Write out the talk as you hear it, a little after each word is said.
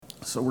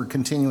So we're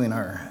continuing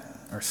our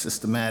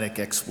systematic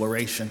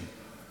exploration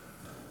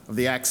of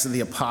the Acts of the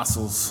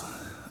Apostles.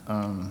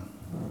 And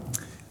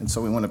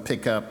so we want to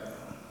pick up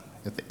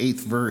at the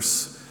 8th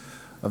verse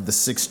of the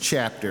 6th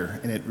chapter,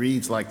 and it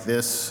reads like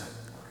this.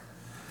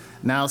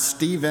 Now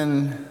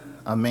Stephen,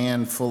 a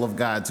man full of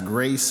God's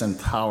grace and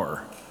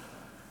power,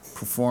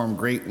 performed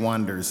great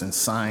wonders and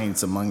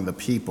signs among the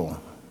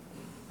people.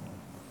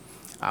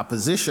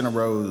 Opposition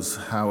arose,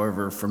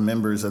 however, from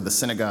members of the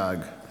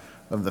synagogue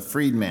of the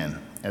freedmen,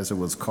 as it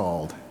was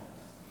called,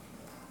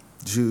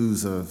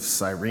 Jews of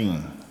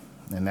Cyrene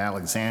and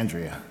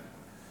Alexandria,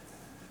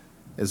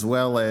 as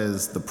well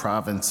as the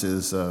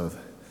provinces of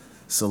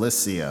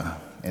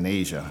Cilicia and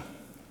Asia,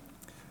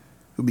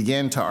 who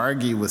began to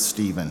argue with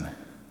Stephen,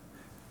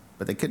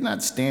 but they could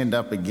not stand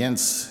up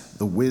against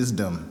the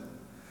wisdom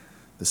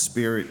the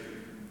Spirit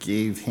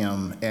gave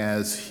him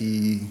as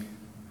he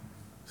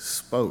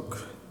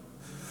spoke.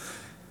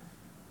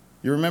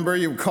 You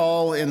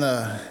recall in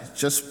the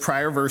just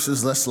prior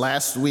verses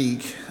last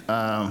week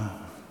that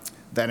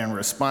in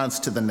response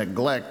to the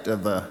neglect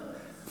of the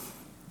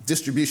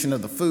distribution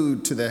of the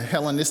food to the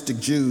Hellenistic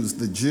Jews,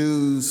 the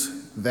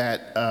Jews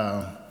that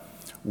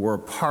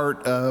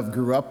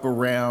grew up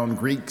around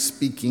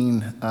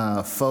Greek-speaking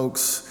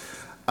folks,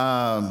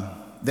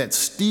 that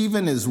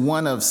Stephen is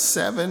one of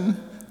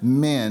 7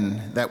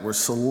 men that were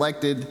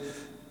selected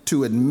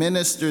to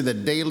administer the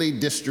daily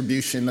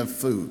distribution of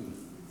food.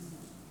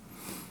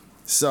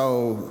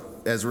 So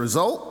as a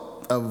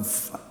result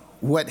of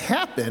what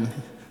happened,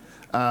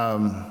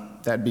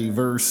 that'd be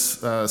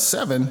verse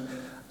 7,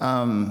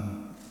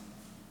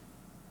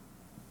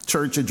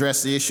 church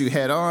addressed the issue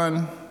head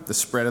on, the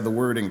spread of the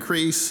word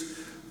increased,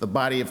 the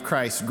body of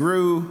Christ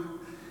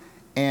grew,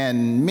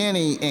 and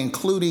many,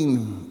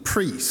 including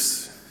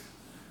priests,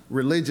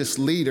 religious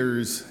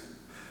leaders,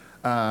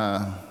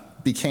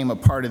 became a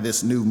part of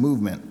this new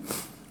movement.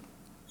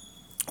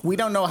 We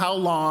don't know how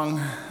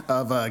long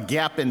of a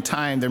gap in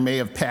time that may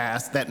have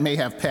passed.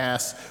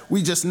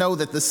 We just know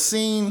that the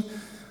scene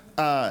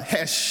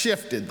has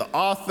shifted. The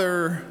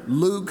author,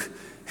 Luke,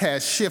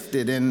 has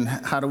shifted. And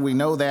how do we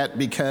know that?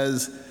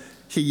 Because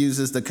he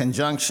uses the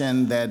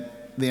conjunction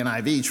that the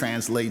NIV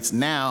translates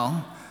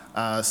now.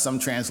 Some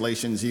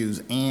translations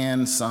use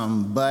and,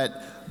 some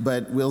but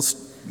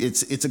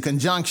it's a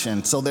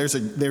conjunction. So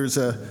there's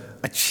a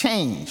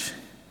change.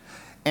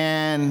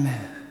 And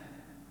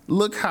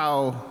look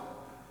how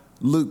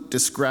Luke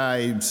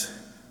describes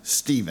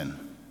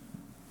Stephen.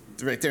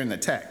 It's right there in the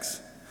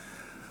text.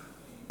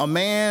 A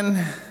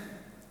man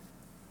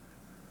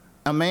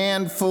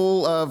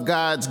full of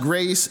God's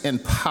grace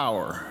and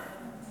power.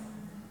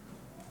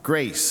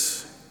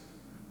 Grace,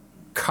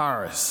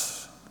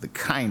 charis, the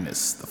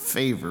kindness, the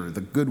favor,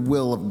 the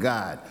goodwill of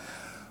God.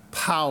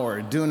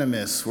 Power,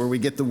 dunamis, where we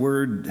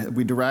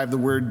derive the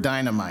word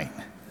dynamite.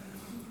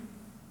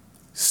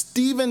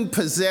 Stephen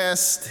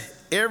possessed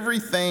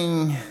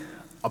everything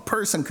a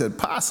person could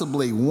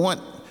possibly want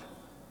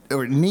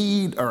or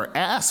need or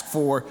ask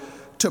for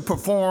to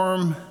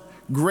perform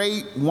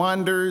great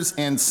wonders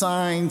and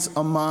signs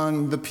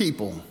among the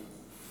people.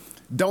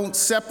 Don't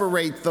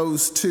separate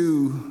those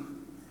two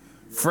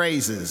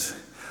phrases.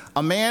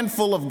 A man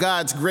full of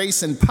God's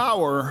grace and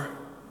power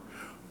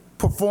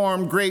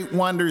performed great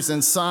wonders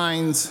and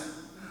signs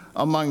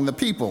among the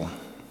people.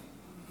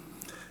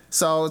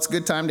 So it's a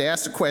good time to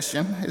ask the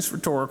question. It's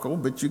rhetorical,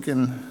 but you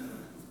can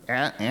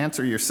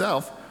answer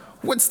yourself.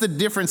 What's the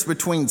difference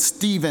between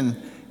Stephen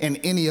and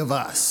any of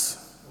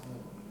us?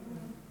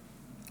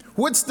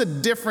 What's the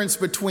difference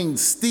between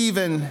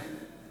Stephen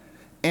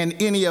and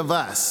any of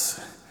us?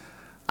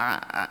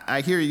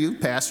 I hear you,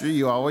 Pastor.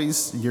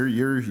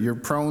 You're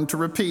prone to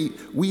repeat.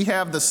 We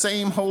have the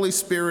same Holy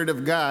Spirit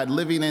of God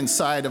living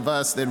inside of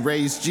us that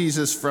raised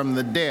Jesus from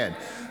the dead.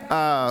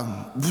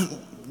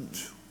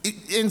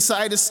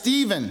 Inside of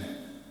Stephen.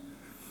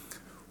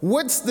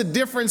 What's the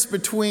difference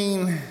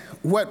between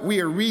what we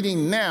are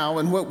reading now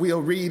and what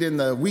we'll read in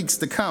the weeks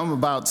to come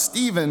about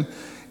Stephen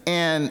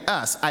and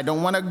us? I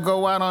don't want to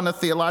go out on a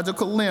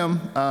theological limb,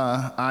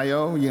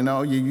 Io.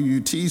 You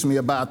tease me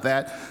about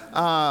that,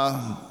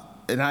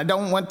 and I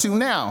don't want to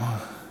now.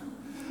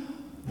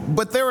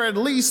 But there are at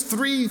least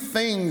three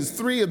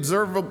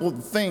observable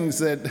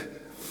things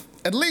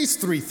let's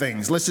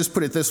just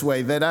put it this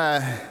way,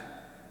 that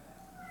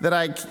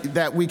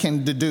we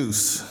can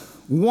deduce.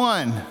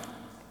 One,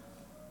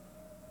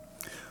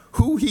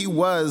 who he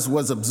was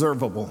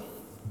observable.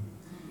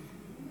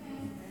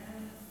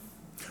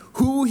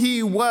 Who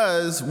he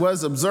was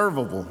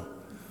observable.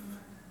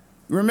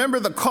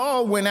 Remember, the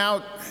call went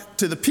out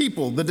to the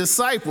people, the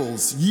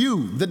disciples,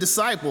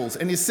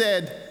 and he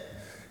said,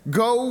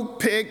 go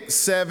pick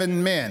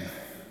 7 men.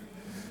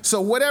 So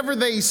whatever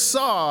they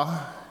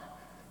saw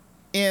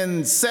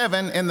in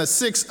 7 and the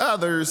 6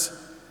 others,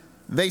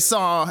 they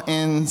saw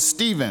in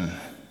Stephen.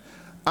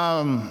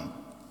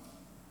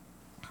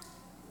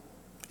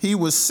 He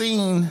was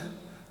seen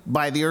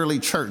by the early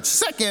church.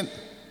 Second,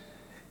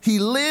 he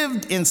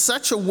lived in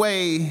such a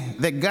way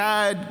that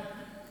God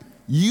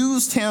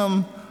used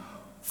him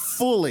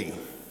fully.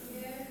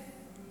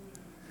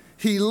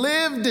 He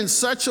lived in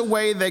such a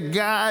way that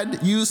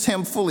God used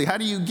him fully. How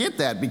do you get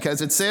that?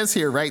 Because it says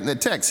here right in the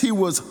text, he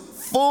was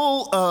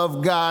full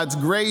of God's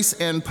grace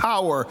and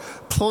power,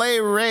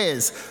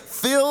 plerez,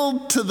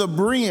 filled to the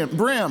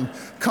brim,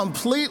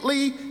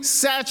 completely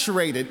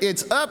saturated.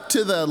 It's up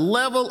to the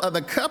level of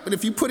the cup, and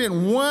if you put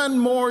in one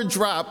more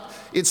drop,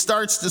 it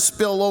starts to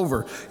spill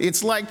over.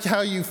 It's like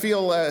how you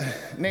feel,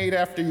 Nate,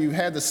 after you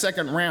had the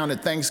second round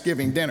at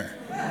Thanksgiving dinner.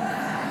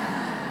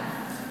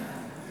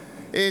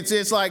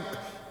 It's like,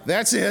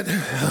 that's it.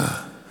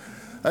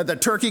 The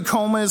turkey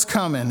coma is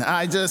coming.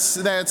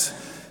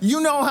 You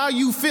know how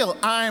you feel.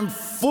 I'm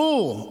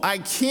full. I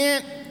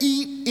can't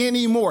eat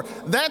anymore.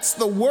 That's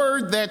the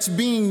word that's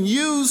being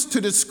used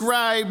to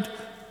describe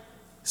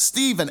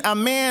Stephen, a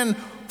man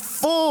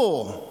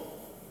full.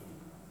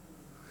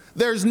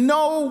 There's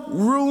no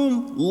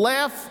room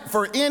left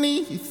for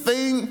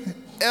anything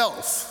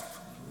else.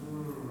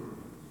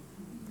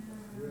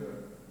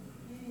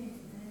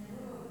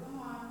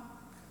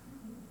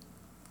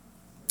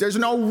 There's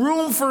no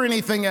room for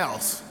anything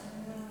else.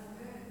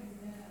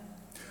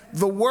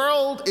 The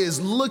world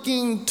is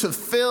looking to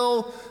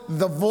fill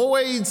the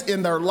voids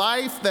in their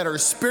life that are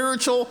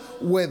spiritual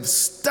with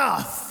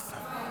stuff.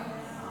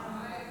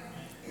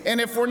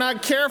 And if we're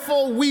not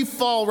careful, we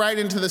fall right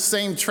into the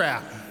same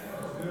trap.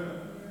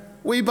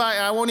 We buy,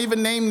 I won't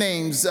even name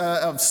names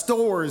of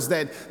stores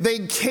that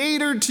they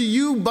cater to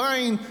you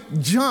buying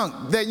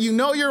junk that you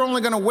know you're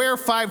only going to wear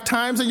 5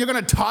 times and you're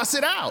going to toss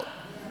it out.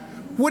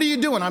 What are you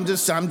doing? I'm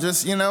just, I'm going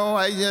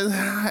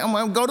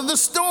to go to the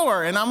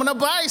store and I'm going to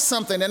buy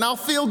something and I'll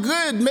feel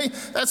good.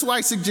 That's why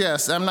I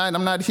suggest, I'm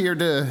not here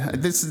to,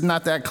 this is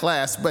not that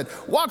class, but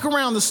walk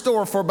around the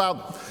store for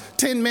about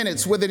 10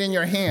 minutes with it in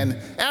your hand.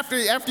 After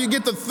you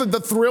get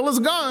the thrill is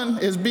gone,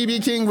 as B.B.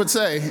 King would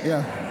say.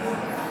 Yeah.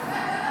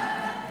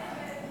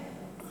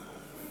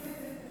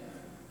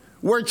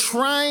 We're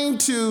trying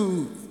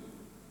to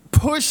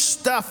push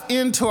stuff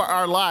into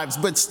our lives,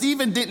 but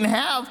Stephen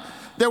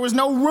there was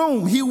no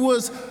room. He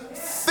was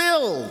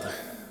filled.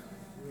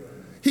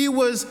 He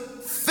was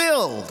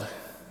filled.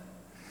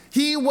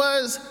 He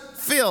was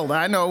filled.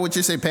 I know what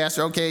you say,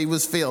 Pastor. Okay, he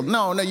was filled.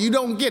 No, you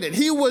don't get it.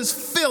 He was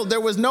filled.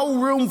 There was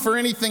no room for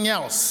anything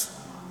else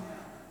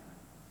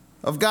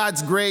of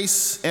God's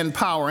grace and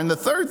power. And the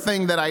third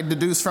thing that I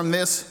deduce from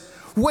this,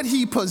 what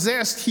he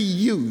possessed, he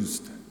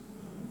used.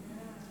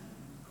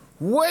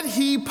 What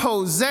he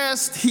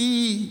possessed,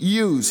 he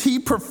used. He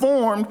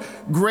performed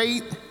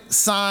great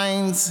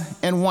signs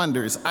and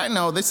wonders. I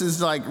know this is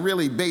like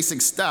really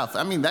basic stuff.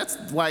 I mean, that's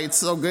why it's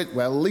so good.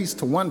 Well, at least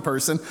to one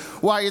person,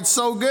 why it's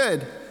so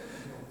good.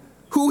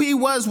 Who he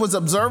was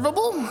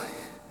observable.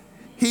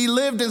 He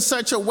lived in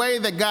such a way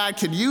that God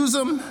could use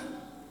him.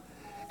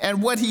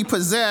 And what he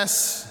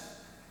possessed,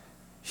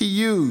 he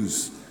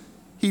used.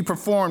 He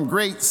performed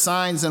great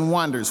signs and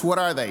wonders. What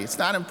are they? It's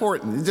not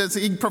important. It's just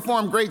he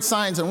performed great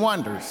signs and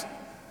wonders.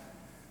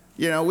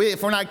 You know,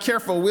 if we're not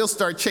careful, we'll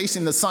start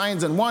chasing the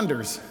signs and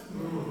wonders.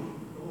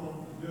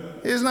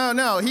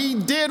 No. He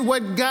did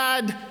what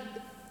God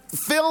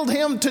filled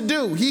him to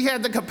do. He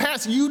had the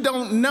capacity. You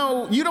don't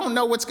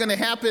know what's going to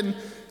happen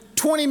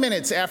 20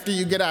 minutes after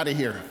you get out of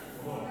here.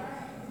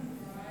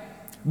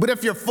 But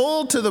if you're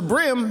full to the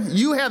brim,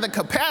 you have the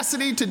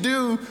capacity to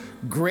do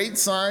great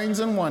signs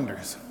and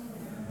wonders.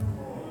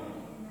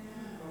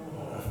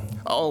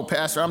 Oh,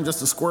 Pastor, I'm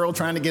just a squirrel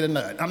trying to get a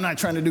nut. I'm not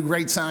trying to do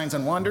great signs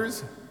and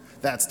wonders.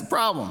 That's the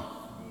problem.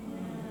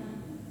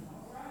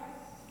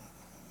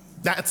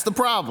 That's the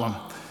problem.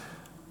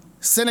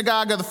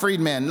 Synagogue of the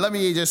Freedmen. Let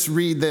me just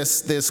read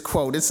this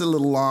quote. It's a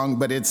little long,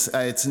 but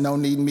it's no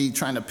need me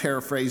trying to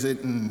paraphrase it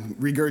and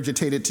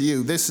regurgitate it to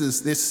you.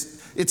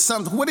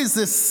 What is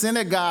this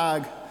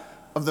synagogue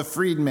of the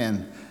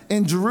freedmen?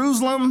 In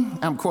Jerusalem,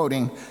 I'm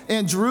quoting,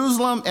 in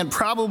Jerusalem and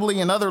probably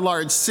in other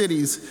large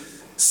cities,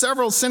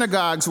 several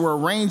synagogues were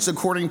arranged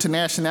according to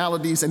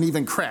nationalities and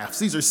even crafts.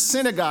 These are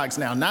synagogues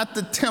now, not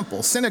the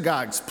temple.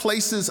 Synagogues,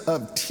 places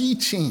of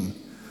teaching,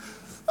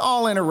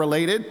 all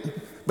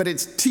interrelated, but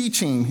it's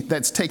teaching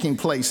that's taking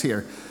place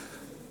here.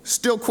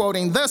 Still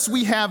quoting, thus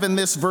we have in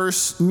this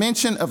verse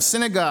mention of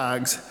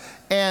synagogues,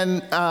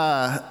 and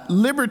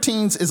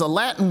libertines is a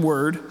Latin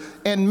word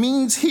and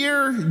means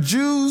here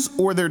Jews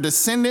or their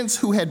descendants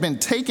who had been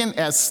taken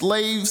as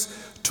slaves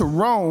to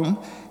Rome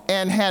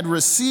and had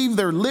received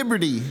their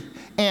liberty,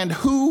 and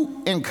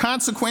who, in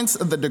consequence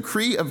of the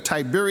decree of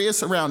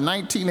Tiberius around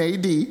 19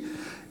 AD,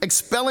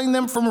 expelling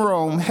them from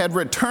Rome, had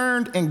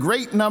returned in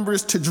great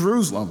numbers to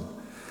Jerusalem.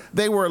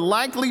 They were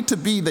likely to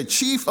be the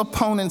chief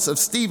opponents of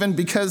Stephen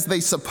because they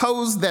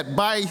supposed that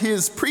by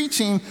his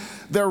preaching,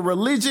 their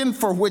religion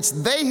for which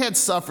they had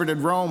suffered at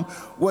Rome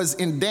was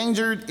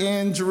endangered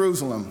in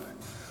Jerusalem.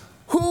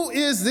 Who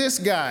is this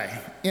guy,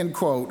 end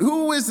quote?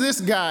 Who is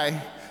this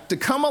guy to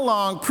come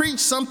along, preach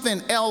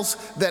something else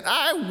that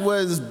I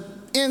was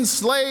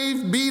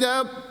enslaved, beat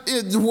up,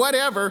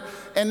 whatever,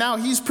 and now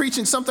he's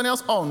preaching something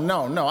else? Oh,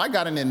 no, I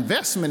got an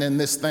investment in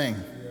this thing.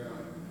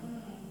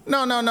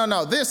 No.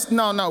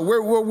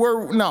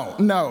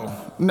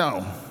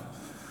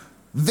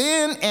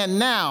 Then and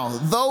now,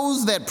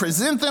 those that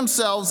present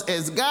themselves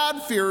as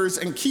God-fearers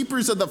and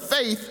keepers of the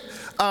faith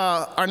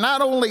are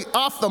not only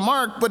off the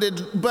mark,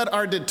 but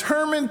are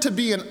determined to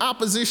be in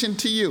opposition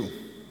to you.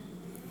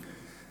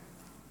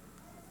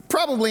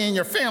 Probably in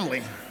your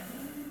family.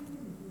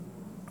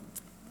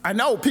 I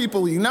know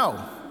people you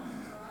know.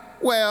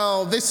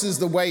 Well, this is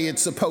the way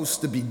it's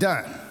supposed to be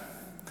done.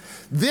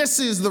 This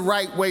is the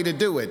right way to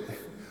do it.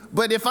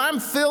 But if I'm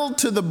filled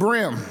to the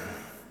brim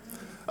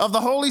of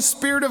the Holy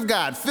Spirit of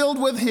God, filled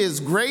with His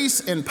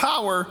grace and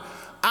power,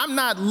 I'm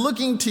not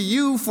looking to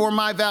you for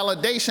my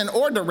validation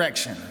or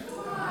direction.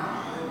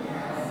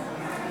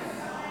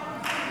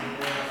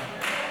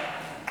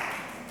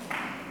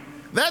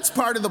 That's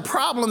part of the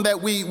problem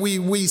that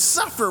we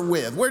suffer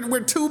with.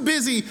 We're too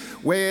busy,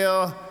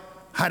 well,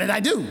 how did I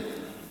do?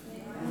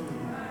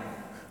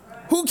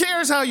 Who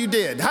cares how you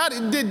did?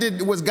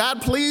 Was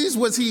God pleased?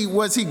 Was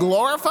he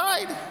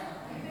glorified?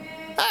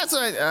 That's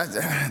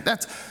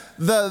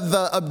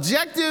the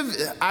objective.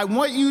 I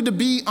want you to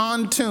be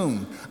on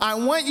tune. I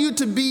want you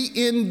to be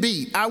in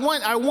beat. I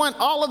want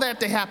all of that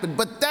to happen,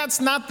 but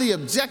that's not the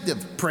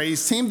objective,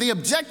 praise team. The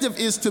objective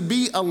is to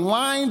be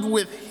aligned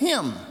with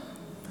Him.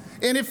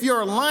 And if you're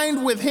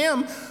aligned with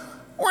Him,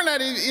 we're not,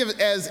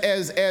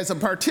 as a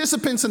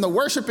participants in the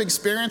worship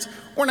experience,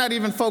 we're not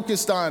even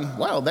focused on,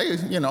 well,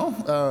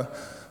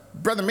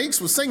 Brother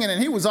Meeks was singing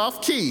and he was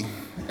off key.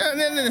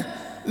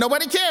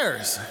 Nobody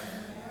cares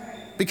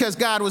because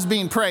God was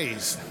being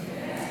praised.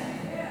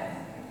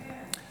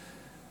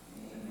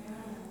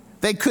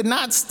 They could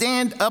not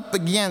stand up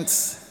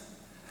against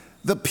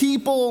the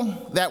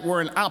people that were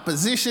in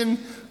opposition,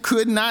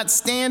 could not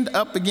stand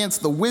up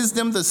against the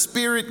wisdom the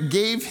Spirit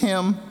gave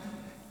him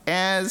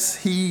as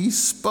he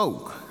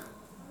spoke.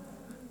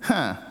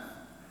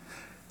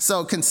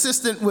 So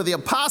consistent with the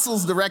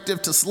apostles'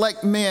 directive to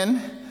select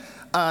men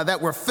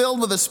that were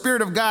filled with the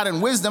Spirit of God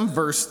and wisdom,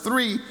 verse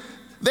 3,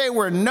 they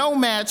were no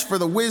match for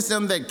the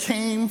wisdom that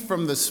came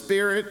from the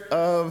Spirit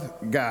of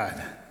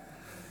God.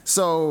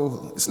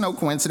 So it's no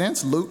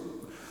coincidence. Luke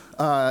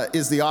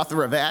is the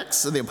author of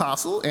Acts of the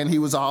Apostle, and he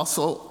was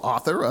also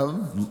author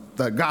of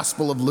the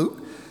Gospel of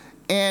Luke.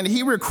 And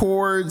he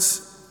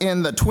records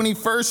in the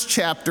 21st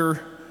chapter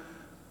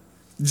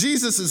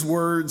Jesus'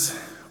 words,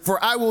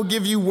 "For I will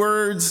give you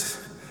words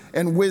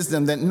and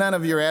wisdom that none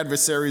of your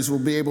adversaries will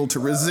be able to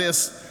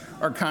resist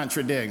or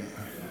contradict."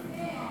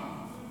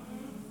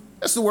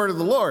 That's the word of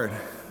the Lord.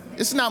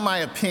 It's not my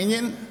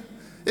opinion.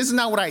 It's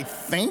not what I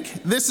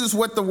think. This is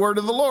what the word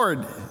of the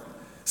Lord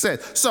said.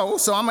 So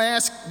I'm going to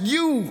ask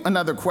you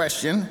another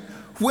question.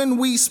 When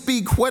we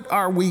speak, what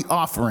are we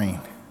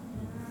offering?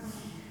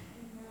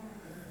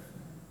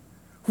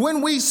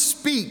 When we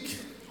speak,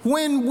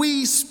 what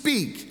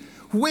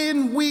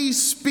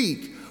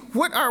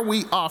are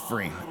we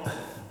offering?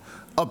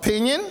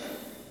 Opinion?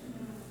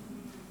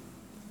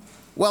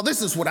 Well,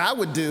 this is what I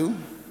would do.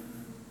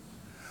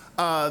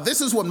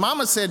 This is what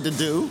Mama said to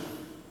do.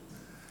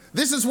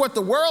 This is what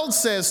the world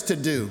says to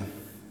do.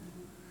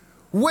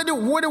 What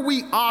are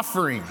we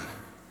offering?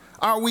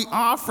 Are we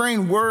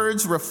offering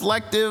words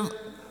reflective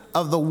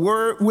of the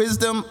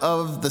wisdom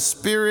of the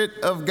Spirit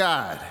of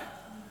God?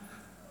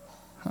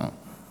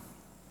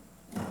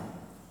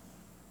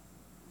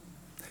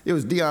 It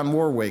was Dionne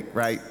Warwick,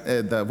 right?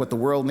 What the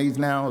world needs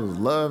now is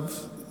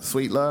love,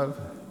 sweet love.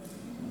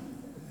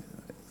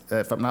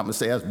 If I'm not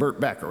mistaken, that's Burt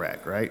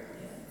Bacharach, right?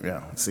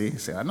 Yeah, see,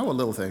 I know a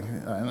little thing.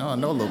 I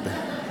know a little bit.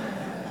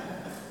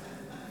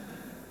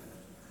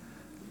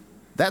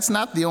 That's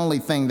not the only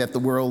thing that the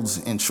world's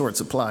in short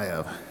supply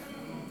of.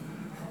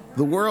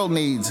 The world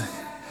needs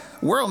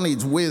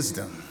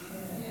wisdom.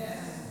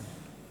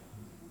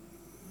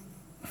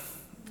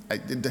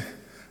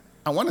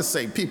 I want to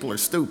say people are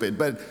stupid,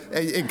 but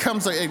it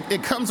comes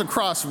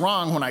across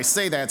wrong when I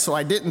say that, so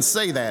I didn't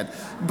say that.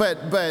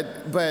 But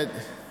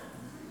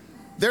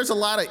there's a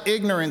lot of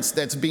ignorance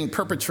that's being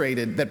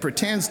perpetrated that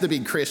pretends to be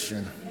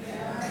Christian.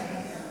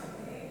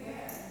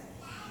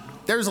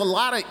 There's a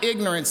lot of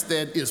ignorance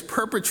that is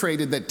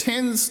perpetrated that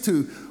tends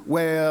to,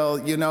 well,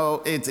 you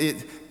know,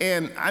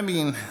 and I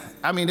mean,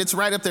 it's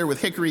right up there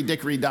with Hickory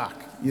Dickory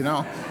Dock, you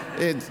know,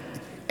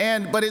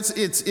 but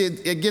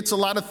it gets a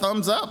lot of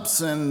thumbs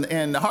ups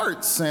and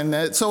hearts,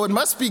 and so it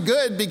must be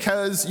good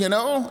because, you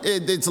know,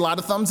 it's a lot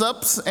of thumbs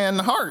ups and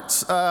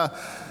hearts.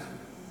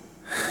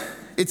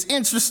 It's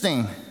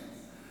interesting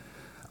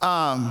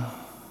that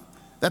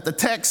the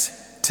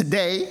text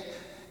today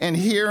and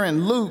here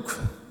in Luke,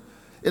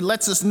 it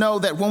lets us know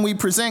that when we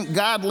present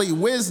godly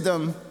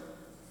wisdom,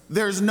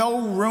 there's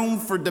no room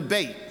for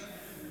debate.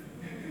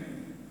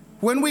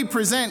 When we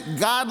present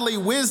godly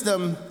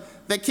wisdom,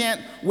 they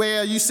can't,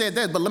 well, you said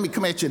that, but let me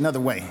come at you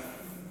another way.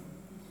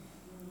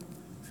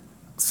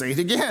 Say it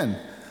again.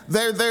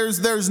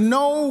 There's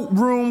no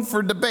room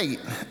for debate.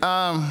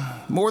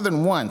 More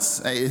than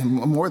once,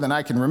 more than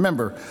I can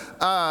remember.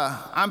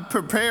 I'm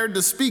prepared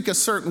to speak a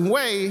certain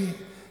way,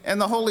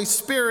 and the Holy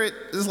Spirit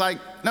is like,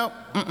 no,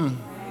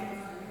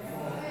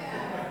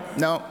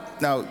 No,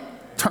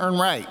 turn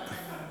right.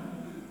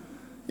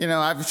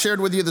 I've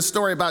shared with you the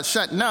story about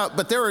shutting up,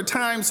 but there are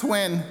times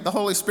when the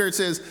Holy Spirit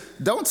says,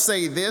 don't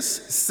say this,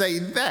 say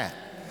that.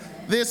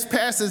 This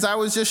passage I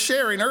was just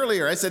sharing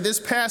earlier, I said this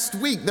past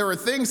week, there were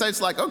things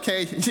that's like,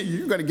 okay,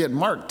 you're going to get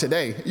marked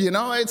today.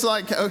 It's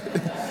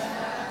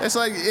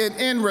like,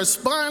 in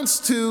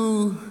response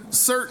to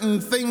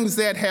certain things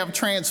that have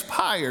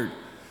transpired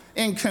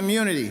in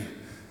community.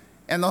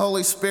 And the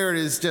Holy Spirit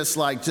is just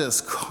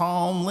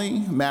calmly,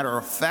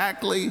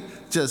 matter-of-factly,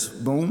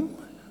 just boom,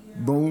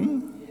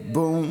 boom,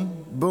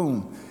 boom,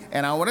 boom.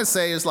 And I want to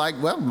say it's like,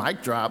 well,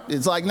 mic drop.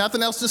 It's like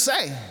nothing else to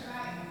say.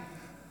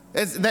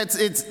 That's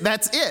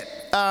it.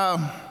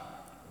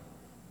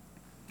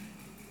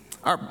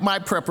 My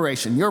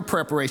preparation, your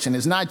preparation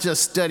is not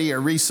just study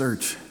or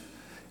research.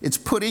 It's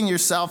putting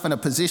yourself in a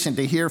position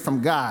to hear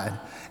from God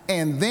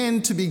and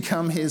then to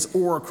become his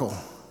oracle.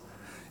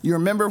 You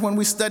remember when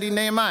we studied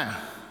Nehemiah?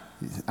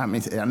 I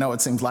know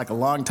it seems like a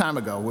long time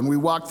ago when we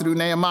walked through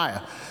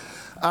Nehemiah.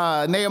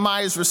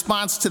 Nehemiah's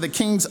response to the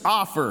king's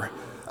offer,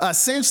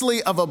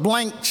 essentially of a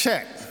blank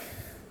check.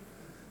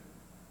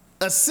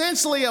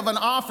 Essentially of an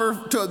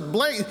offer to a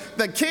blank.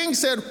 The king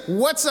said,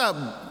 what's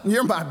up?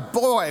 You're my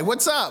boy.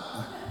 What's up?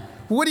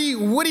 What do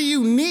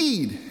you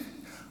need?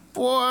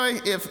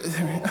 Boy, if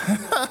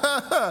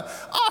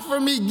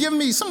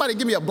somebody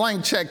give me a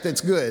blank check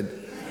that's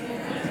good.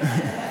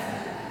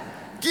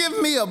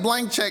 Give me a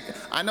blank check.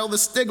 I know the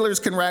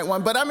Stiglers can write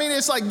one, but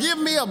it's like, give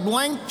me a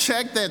blank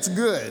check that's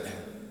good.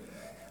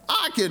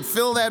 I could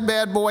fill that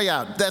bad boy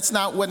out. That's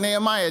not what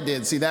Nehemiah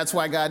did. See, that's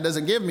why God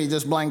doesn't give me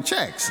just blank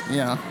checks,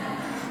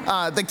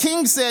 The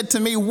king said to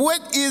me,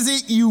 what is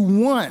it you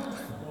want?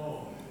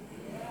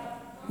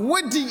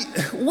 What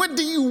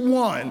do you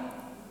want?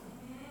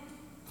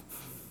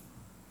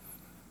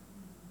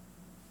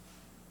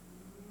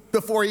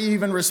 Before he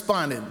even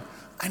responded,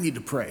 I need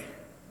to pray.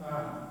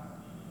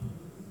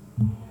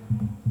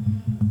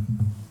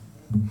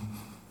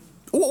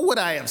 What would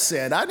I have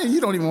said? You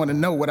don't even want to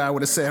know what I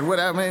would have said.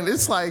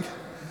 It's like,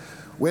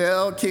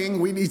 well, King,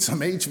 we need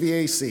some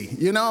HVAC.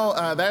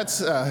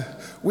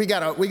 We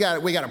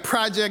got a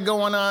project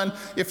going on.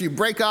 If you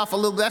break off a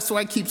little, that's why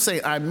I keep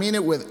saying, I mean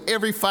it with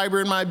every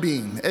fiber in my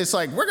being. It's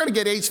like, we're going to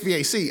get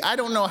HVAC. I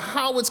don't know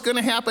how it's going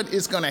to happen.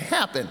 It's going to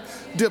happen.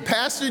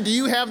 Pastor, do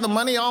you have the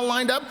money all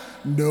lined up?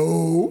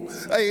 No,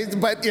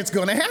 but it's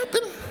going to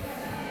happen.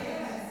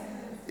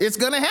 It's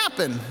going to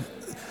happen.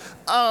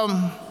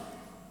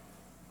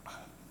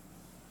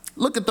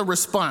 Look at the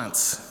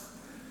response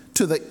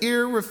to the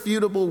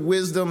irrefutable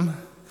wisdom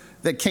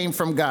that came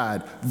from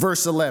God.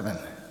 Verse 11.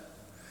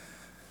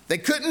 They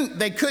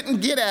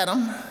couldn't get at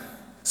him,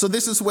 so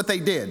this is what they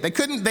did. They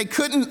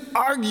couldn't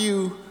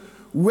argue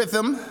with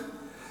him.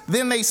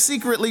 Then they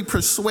secretly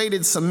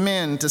persuaded some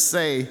men to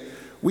say,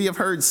 we have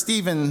heard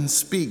Stephen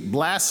speak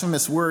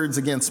blasphemous words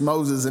against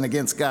Moses and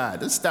against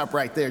God. Let's stop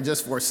right there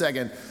just for a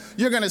second.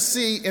 You're going to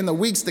see in the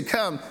weeks to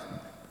come,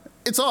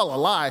 it's all a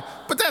lie,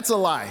 but that's a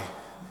lie.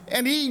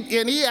 And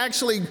he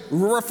actually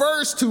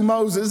refers to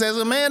Moses as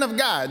a man of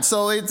God.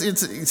 So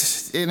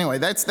it's anyway,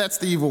 that's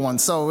the evil one.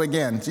 So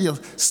again,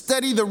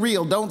 study the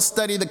real, don't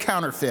study the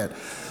counterfeit.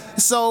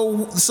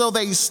 So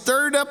they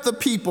stirred up the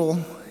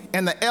people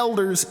and the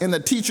elders and the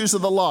teachers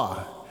of the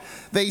law.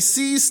 They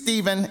seized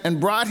Stephen and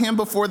brought him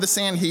before the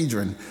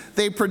Sanhedrin.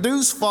 They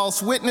produced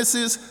false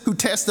witnesses who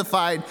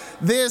testified,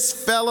 this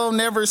fellow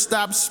never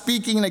stopped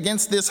speaking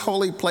against this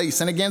holy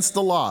place and against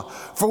the law.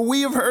 For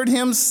we have heard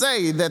him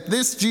say that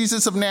this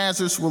Jesus of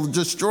Nazareth will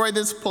destroy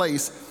this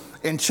place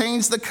and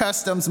change the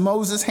customs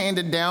Moses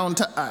handed down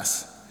to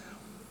us.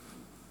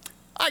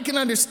 I can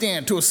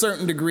understand to a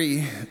certain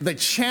degree the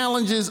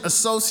challenges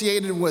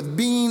associated with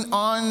being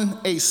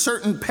on a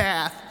certain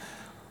path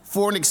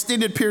for an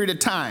extended period of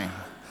time.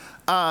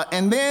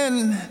 And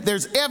then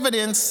there's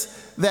evidence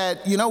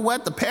that,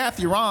 the path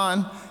you're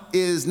on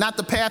is not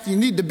the path you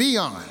need to be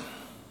on.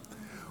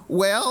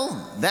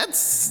 Well,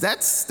 that's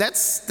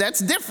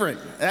different.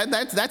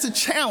 That's a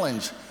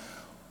challenge.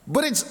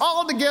 But it's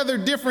altogether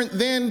different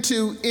than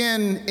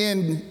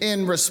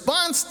in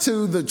response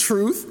to the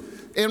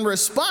truth, in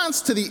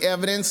response to the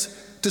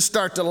evidence, to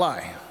start to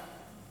lie.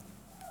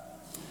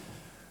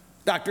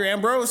 Dr.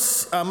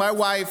 Ambrose, my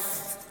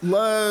wife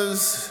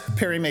loves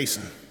Perry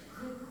Mason.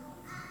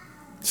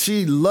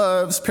 She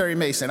loves Perry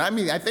Mason.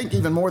 I think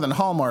even more than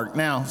Hallmark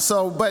now.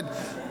 But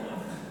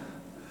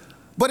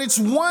it's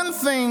one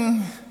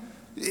thing.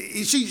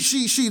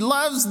 She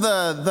loves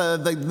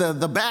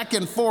the back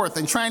and forth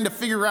and trying to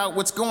figure out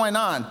what's going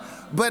on.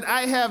 But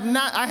I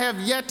have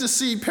yet to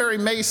see Perry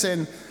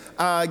Mason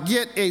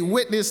get a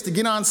witness to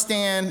get on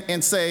stand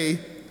and say,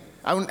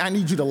 I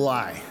need you to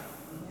lie.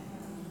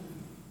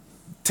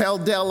 Tell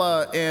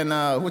Della and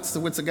what's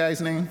the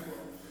guy's name?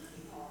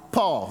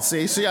 Paul.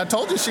 See, I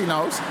told you she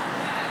knows.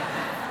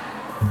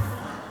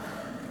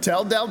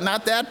 Tell Dell,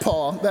 not that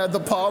Paul, the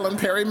Paul and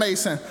Perry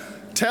Mason.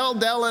 Tell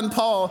Dell and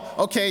Paul,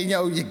 okay,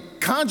 you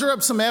conjure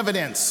up some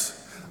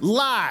evidence.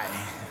 Lie.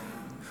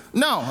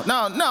 No,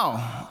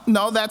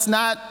 that's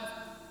not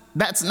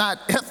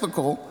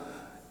ethical.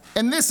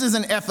 And this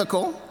isn't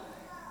ethical.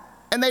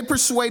 and they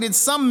persuaded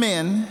some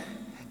men,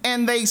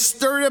 and they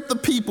stirred up the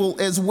people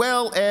as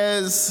well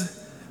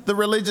as the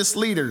religious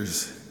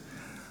leaders.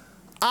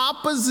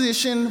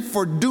 Opposition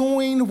for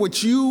doing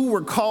what you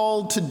were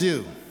called to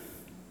do.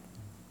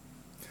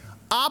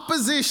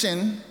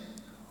 Opposition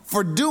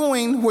for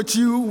doing what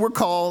you were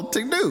called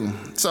to do.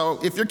 So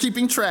if you're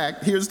keeping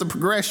track, here's the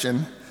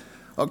progression.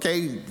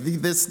 Okay,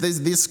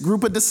 this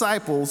group of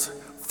disciples,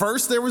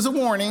 first there was a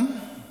warning,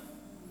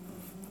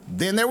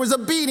 then there was a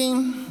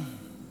beating,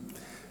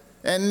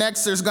 and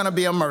next there's going to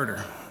be a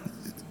murder.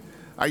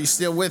 Are you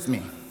still with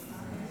me?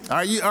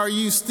 Are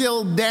you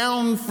still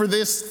down for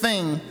this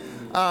thing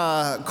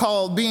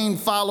called being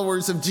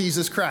followers of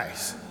Jesus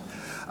Christ?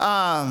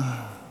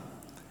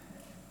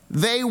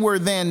 They were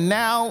then,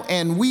 now,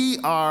 and we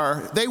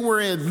are. They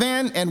were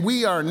then, and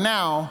we are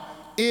now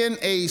in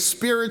a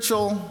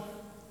spiritual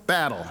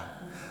battle.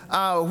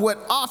 What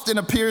often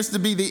appears to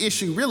be the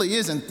issue really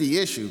isn't the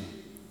issue.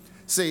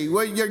 See,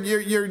 well,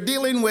 you're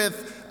dealing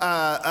with.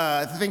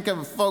 Think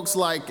of folks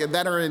like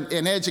that are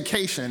in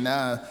education.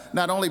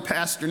 Not only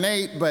Pastor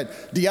Nate, but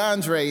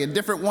DeAndre and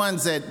different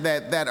ones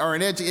that are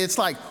in education. It's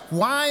like,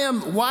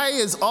 why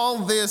is all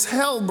this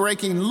hell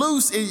breaking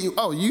loose?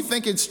 You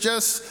think it's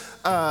just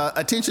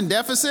attention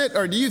deficit,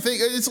 or do you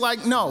think it's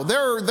like, no?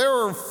 There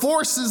are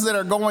forces that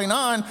are going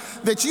on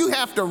that you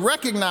have to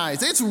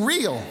recognize. It's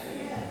real.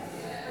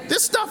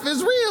 This stuff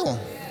is real.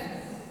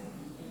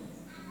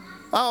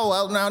 Oh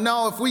well,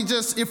 no. If we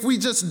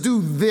just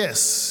do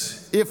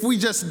this, if we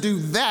just do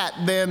that,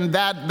 then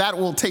that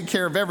will take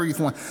care of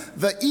everything.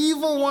 The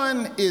evil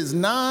one is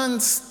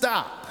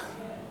nonstop,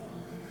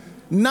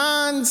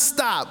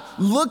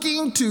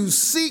 looking to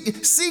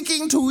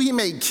seeking to he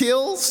may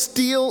kill,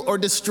 steal, or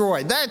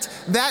destroy.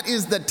 That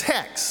is the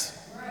text.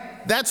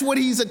 That's what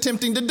he's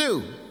attempting to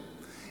do.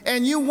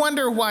 And you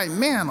wonder why,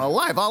 man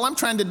alive, all I'm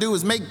trying to do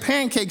is make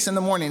pancakes in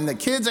the morning. The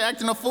kids are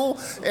acting a fool,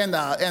 and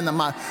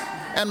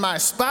my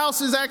spouse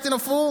is acting a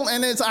fool,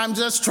 and I'm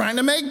just trying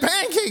to make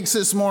pancakes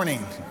this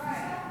morning.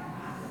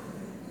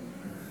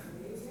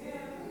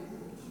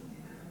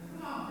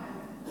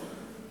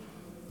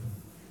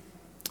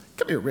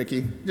 Come here,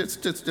 Ricky.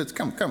 Just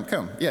come.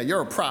 Yeah,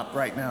 you're a prop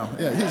right now.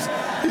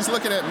 Yeah, he's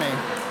looking at me.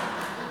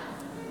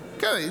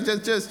 Come,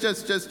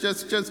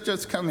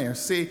 just come here.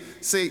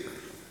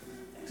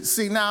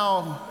 See,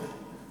 now,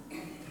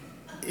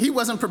 he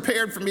wasn't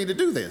prepared for me to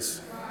do this.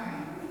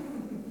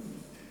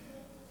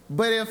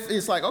 But if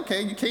it's like,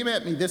 okay, you came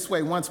at me this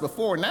way once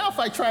before. Now if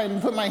I try and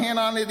put my hand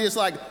on it, it's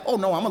like, oh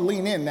no, I'm gonna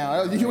lean in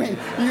now. You ain't.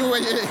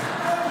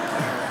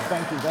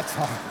 Thank you, that's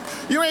all.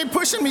 You ain't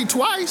pushing me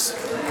twice.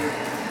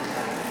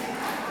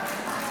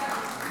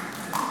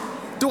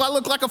 Do I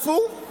look like a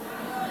fool?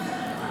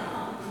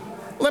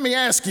 Let me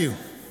ask you,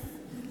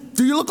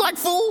 do you look like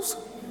fools?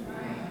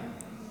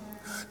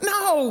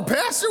 No,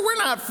 Pastor, we're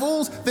not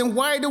fools. Then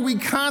why do we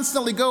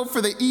constantly go for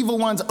the evil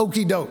one's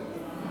okie doke?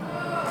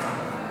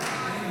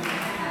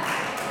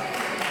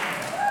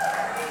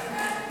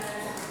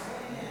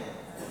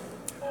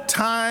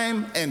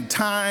 Time and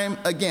time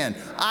again.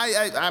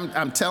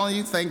 I'm telling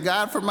you, thank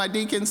God for my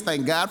deacons.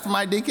 Thank God for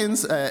my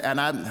deacons.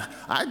 And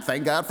I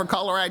thank God for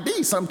caller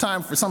ID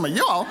sometime for some of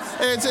y'all.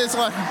 It's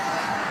like,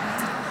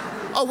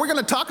 oh, we're going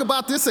to talk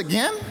about this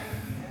again?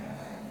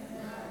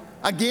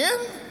 Again?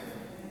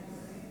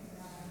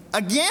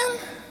 Again?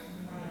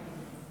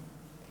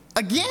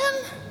 Again?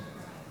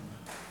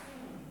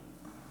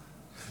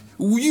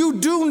 You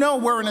do know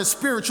we're in a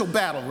spiritual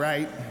battle,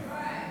 right?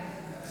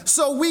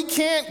 So we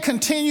can't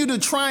continue to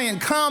try and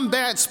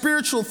combat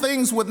spiritual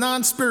things with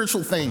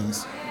non-spiritual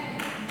things.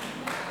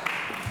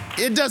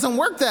 It doesn't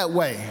work that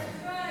way.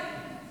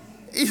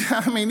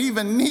 I mean,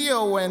 even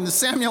Neo and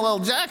Samuel L.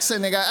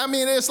 Jackson,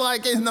 it's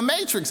like in the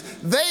Matrix.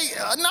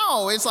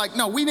 It's like,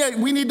 no, we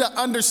need to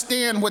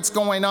understand what's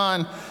going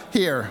on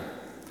here.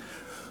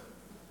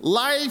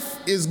 Life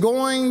is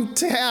going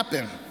to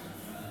happen.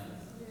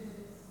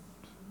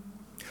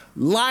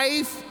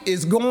 Life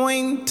is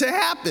going to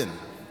happen.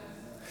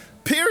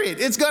 Period.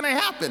 It's going to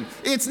happen.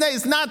 It's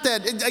not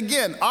that,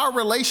 again, our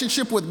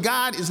relationship with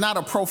God is not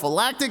a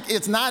prophylactic.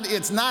 It's not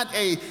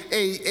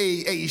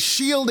a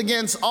shield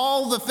against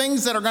all the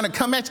things that are going to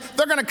come at you.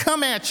 They're going to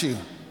come at you.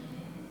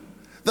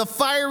 The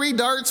fiery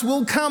darts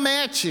will come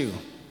at you.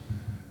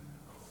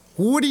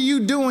 What are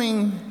you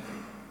doing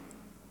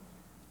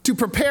to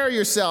prepare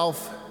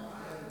yourself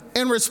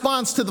in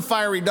response to the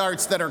fiery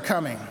darts that are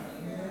coming?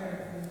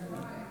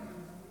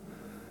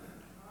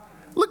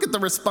 Look at the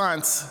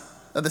response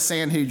of the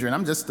Sanhedrin.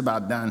 I'm just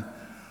about done.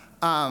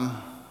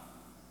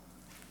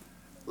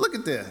 Look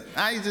at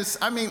this.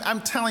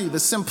 I'm telling you, the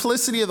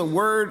simplicity of the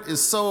word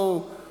is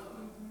so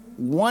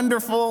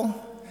wonderful.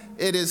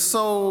 It is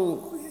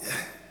so,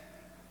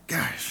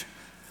 gosh.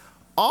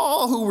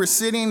 All who were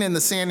sitting in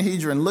the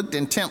Sanhedrin looked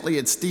intently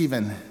at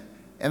Stephen,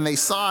 and they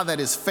saw that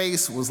his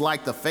face was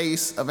like the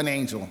face of an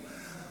angel.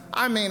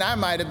 I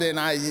might have been,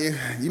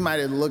 you might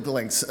have looked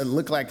like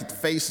the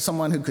face of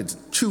someone who could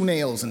chew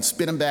nails and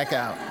spit them back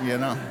out, you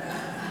know?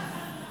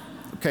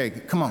 Okay,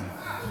 come on.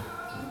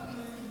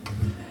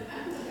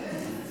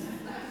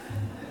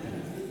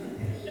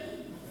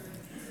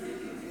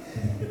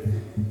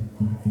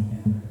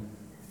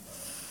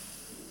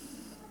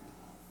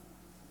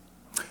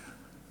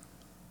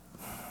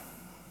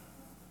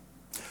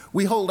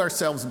 We hold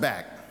ourselves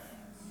back.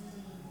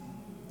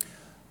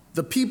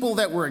 The people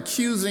that were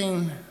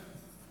accusing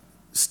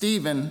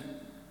Stephen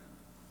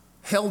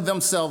held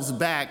themselves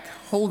back,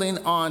 holding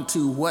on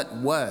to what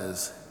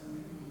was.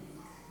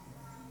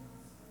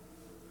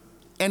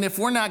 And if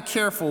we're not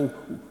careful,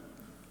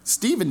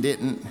 Stephen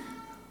didn't,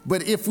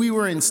 but if we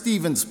were in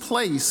Stephen's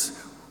place,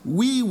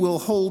 we will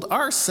hold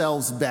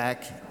ourselves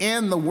back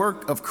and the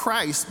work of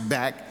Christ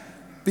back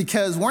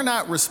because we're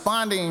not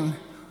responding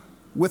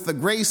with the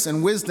grace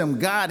and wisdom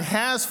God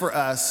has for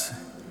us,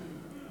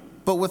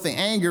 but with the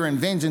anger and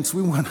vengeance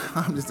we want.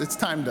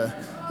 Time's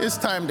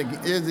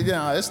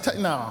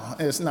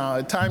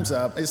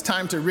up. It's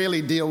time to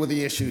really deal with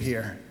the issue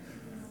here.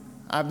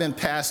 I've been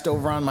passed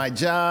over on my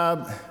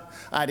job.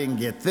 I didn't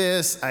get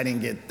this, I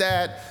didn't get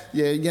that.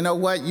 You know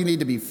what? You need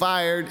to be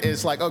fired.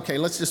 It's like, okay,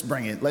 let's just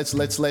bring it. Let's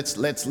do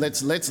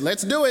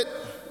it.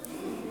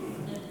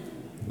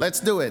 Let's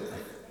do it.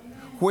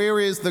 Where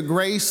is the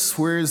grace?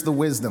 Where is the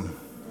wisdom?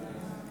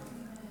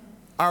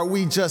 Are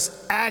we just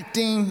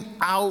acting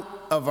out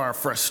of our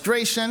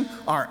frustration,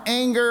 our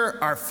anger,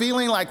 our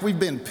feeling like we've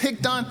been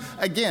picked on?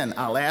 Again,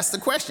 I'll ask the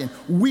question.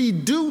 We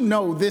do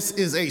know this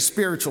is a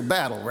spiritual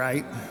battle,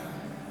 right?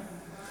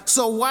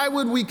 So why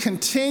would we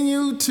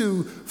continue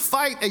to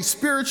fight a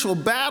spiritual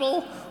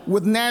battle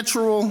with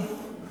natural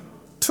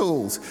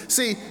tools?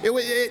 See,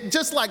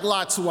 just like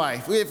Lot's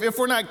wife, if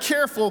we're not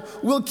careful,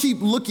 we'll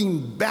keep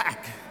looking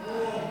back.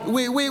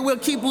 We'll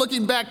keep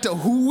looking back to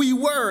who we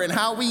were and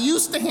how we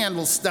used to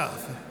handle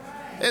stuff.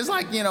 It's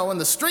like, in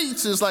the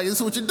streets, it's like, this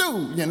is what you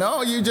do,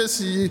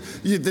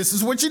 this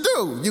is what you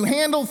do. You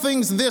handle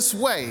things this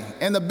way,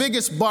 and the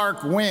biggest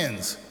bark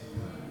wins.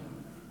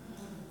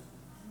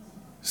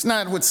 It's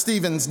not what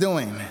Stephen's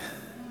doing.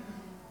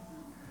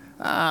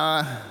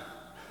 I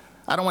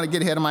don't want to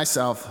get ahead of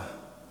myself.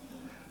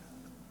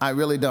 I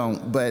really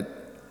don't, but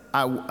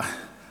I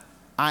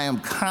am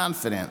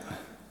confident.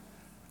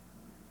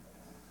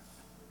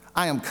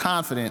 I am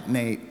confident,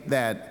 Nate,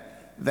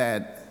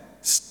 that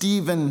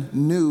Stephen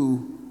knew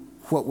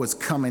what was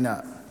coming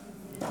up.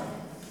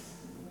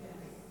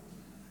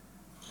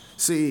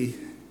 See,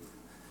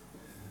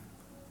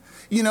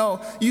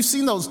 you've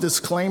seen those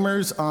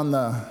disclaimers on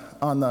the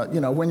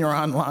when you're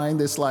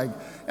online, it's like,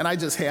 and I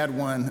just had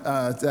one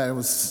that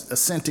was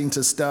assenting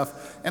to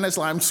stuff, and it's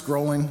like, I'm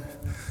scrolling,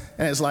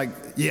 and it's like,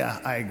 yeah,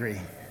 I agree.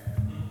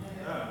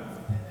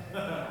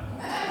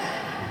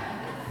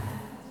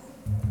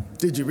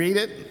 Did you read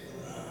it?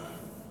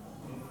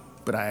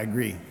 But I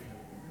agree.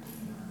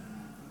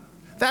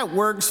 That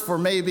works for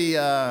maybe,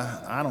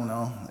 I don't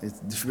know, it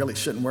really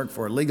shouldn't work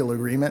for a legal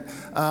agreement,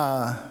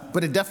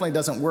 but it definitely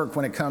doesn't work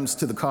when it comes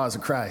to the cause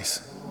of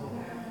Christ.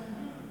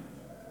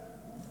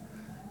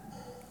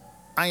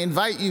 I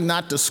invite you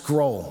not to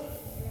scroll.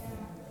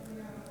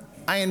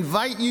 I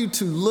invite you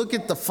to look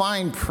at the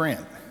fine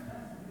print.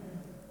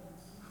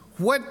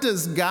 What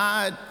does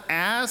God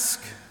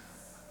ask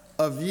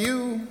of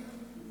you,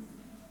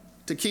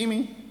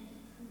 Takimi?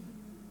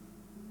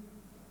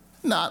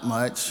 Not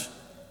much,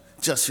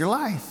 just your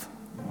life.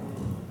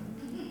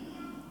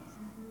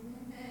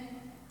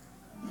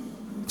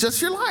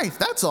 Just your life,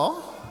 that's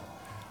all.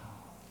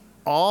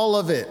 All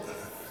of it.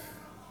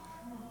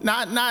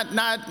 Not,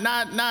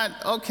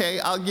 okay,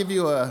 I'll give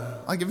you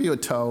a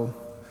toe.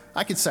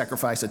 I could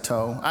sacrifice a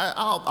toe.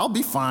 I'll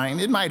be fine.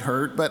 It might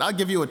hurt, but I'll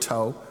give you a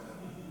toe.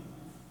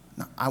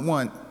 No, I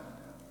want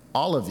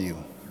all of you.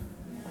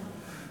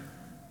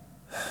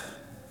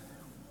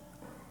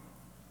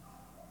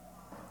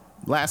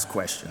 Last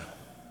question.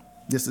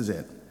 This is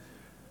it.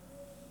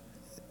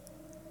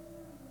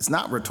 It's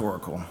not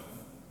rhetorical,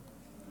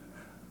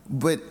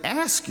 but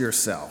ask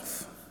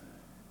yourself,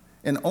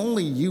 and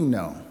only you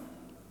know.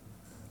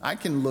 I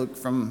can look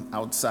from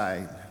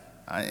outside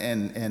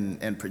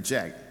and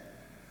project,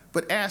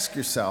 but ask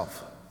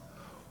yourself,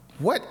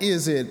 what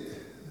is it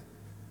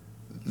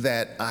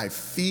that I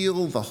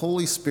feel the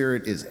Holy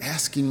Spirit is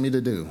asking me to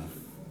do?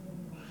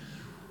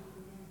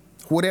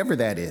 Whatever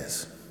that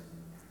is.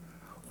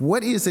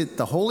 What is it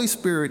the Holy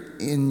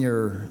Spirit in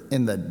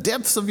the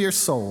depths of your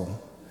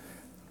soul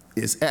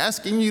is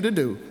asking you to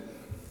do?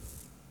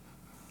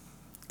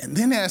 And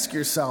then ask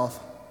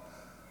yourself,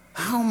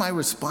 how am I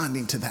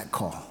responding to that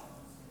call?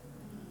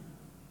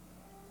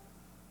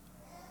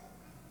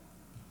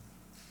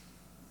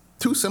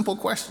 Two simple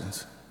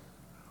questions.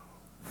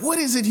 What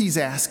is it he's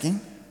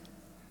asking?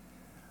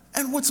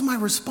 And what's my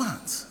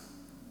response?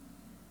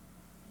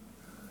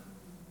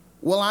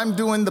 Well, I'm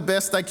doing the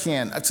best I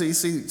can.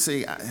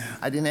 See,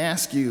 I didn't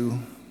ask you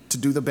to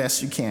do the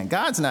best you can.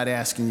 God's not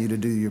asking you to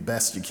do your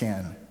best you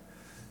can.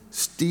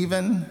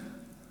 Stephen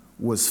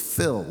was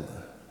filled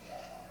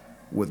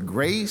with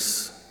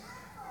grace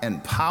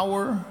and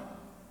power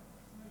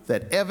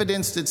that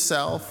evidenced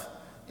itself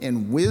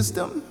in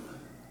wisdom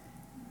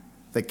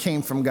that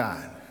came from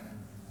God.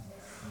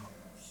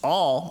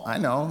 All, I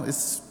know,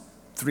 it's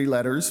 3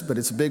 letters, but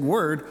it's a big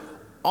word.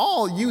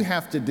 All you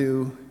have to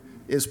do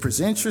is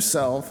present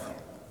yourself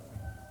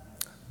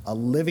a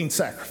living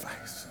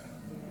sacrifice.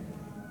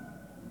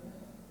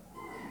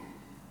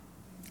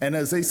 And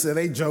as they say,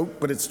 they joke,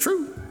 but it's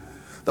true.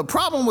 The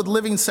problem with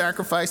living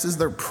sacrifices,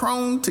 they're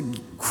prone to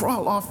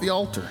crawl off the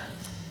altar.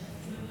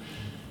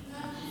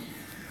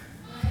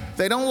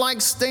 They don't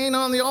like staying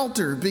on the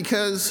altar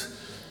because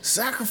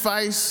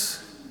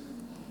sacrifice,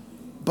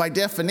 by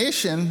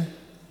definition,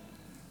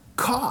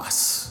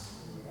 costs.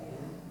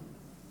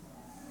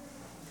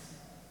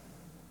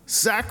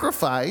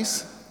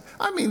 Sacrifice,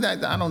 I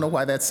don't know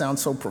why that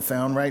sounds so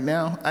profound right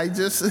now.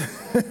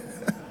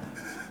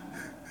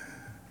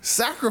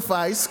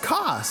 Sacrifice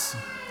costs.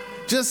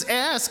 Just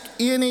ask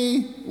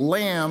any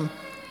lamb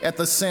at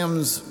the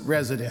Sims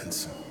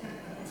residence.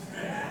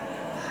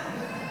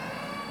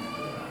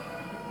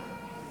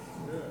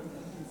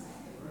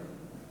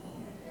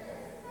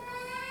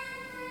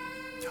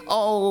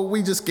 Oh,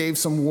 we just gave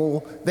some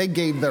wool. They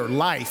gave their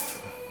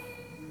life.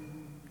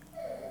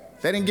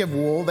 They didn't give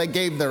wool, they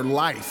gave their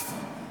life.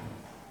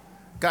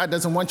 God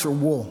doesn't want your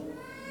wool.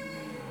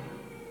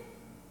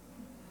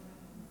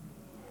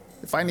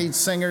 If I need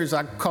singers,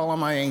 I call on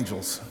my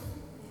angels.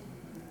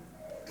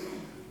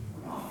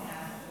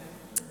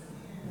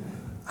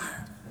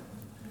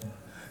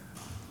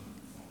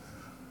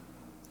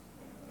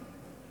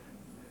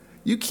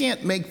 You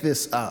can't make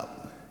this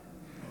up,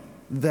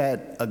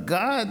 that a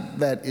God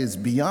that is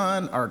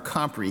beyond our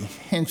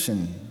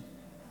comprehension.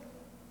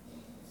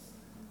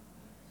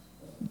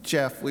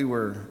 Jeff, we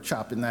were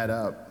chopping that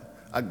up.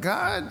 A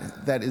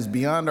God that is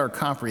beyond our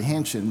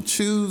comprehension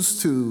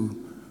choose to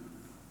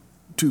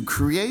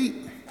create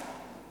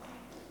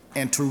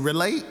and to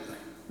relate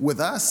with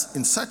us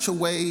in such a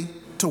way,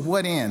 to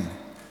what end?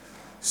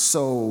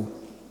 So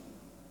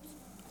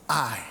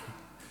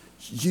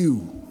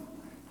you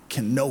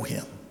can know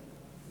him.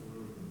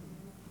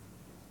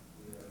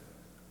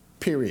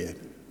 Period.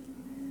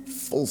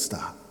 Full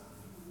stop.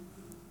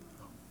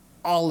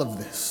 All of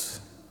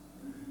this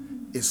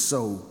is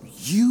so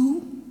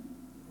you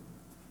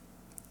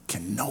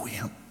can know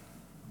him.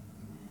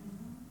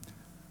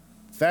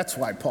 That's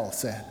why Paul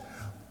said,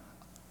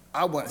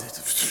 I want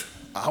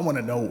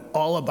to know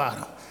all about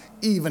him,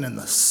 even in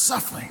the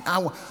suffering.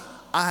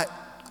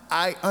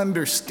 I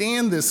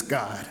understand this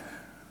God.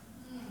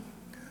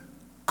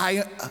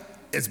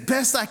 As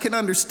best I can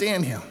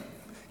understand him.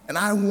 And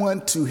I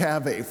want to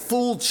have a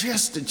full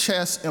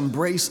chest-to-chest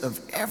embrace of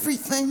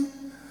everything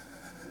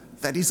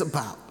that he's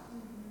about.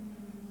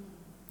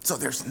 So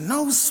there's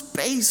no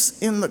space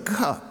in the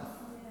cup.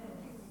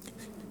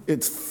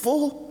 It's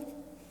full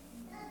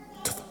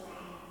to the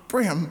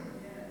brim.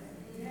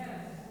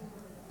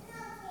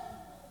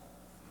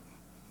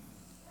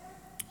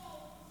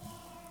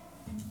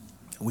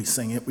 We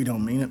sing it, we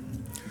don't mean it.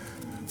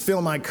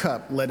 Fill my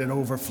cup, let it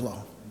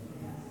overflow.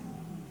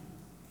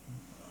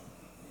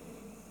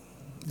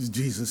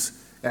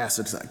 Jesus asked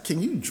us,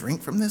 can you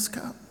drink from this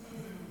cup?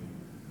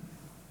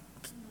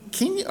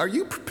 Are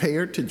you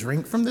prepared to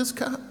drink from this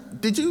cup?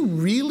 Did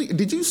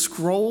you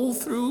scroll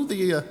through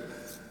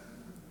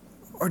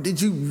or did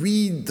you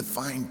read the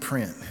fine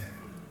print?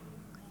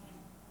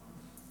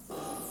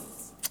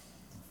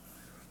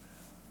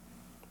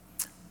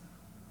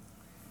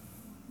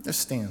 Let's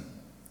stand.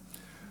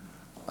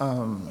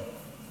 I'm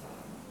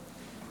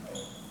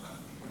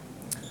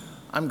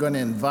going to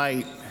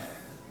invite.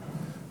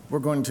 We're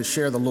going to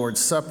share the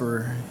Lord's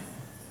Supper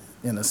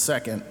in a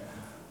second,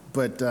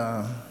 but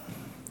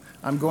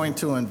I'm going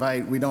to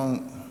invite, we're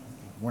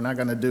not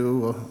going to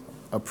do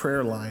a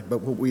prayer line, but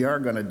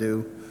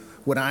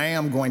what I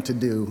am going to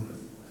do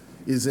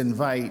is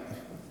invite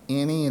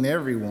any and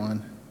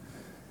everyone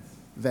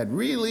that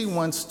really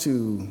wants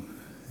to,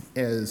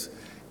 as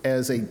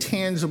a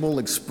tangible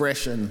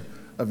expression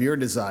of your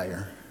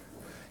desire,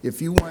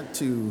 if you want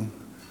to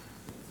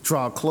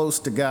draw close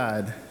to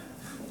God,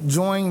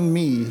 join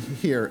me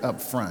here up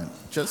front.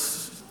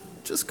 Just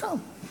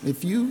come.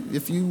 If you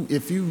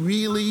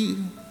really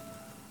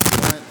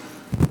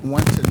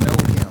want to know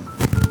him.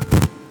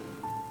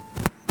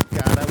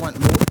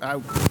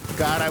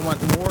 God, I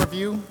want more of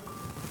you,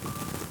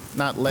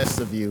 not less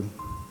of you.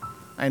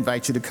 I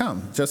invite you to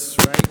come.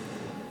 Just right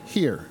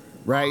here,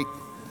 right?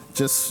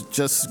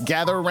 Just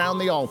gather around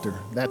the altar.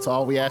 That's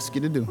all we ask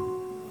you to do.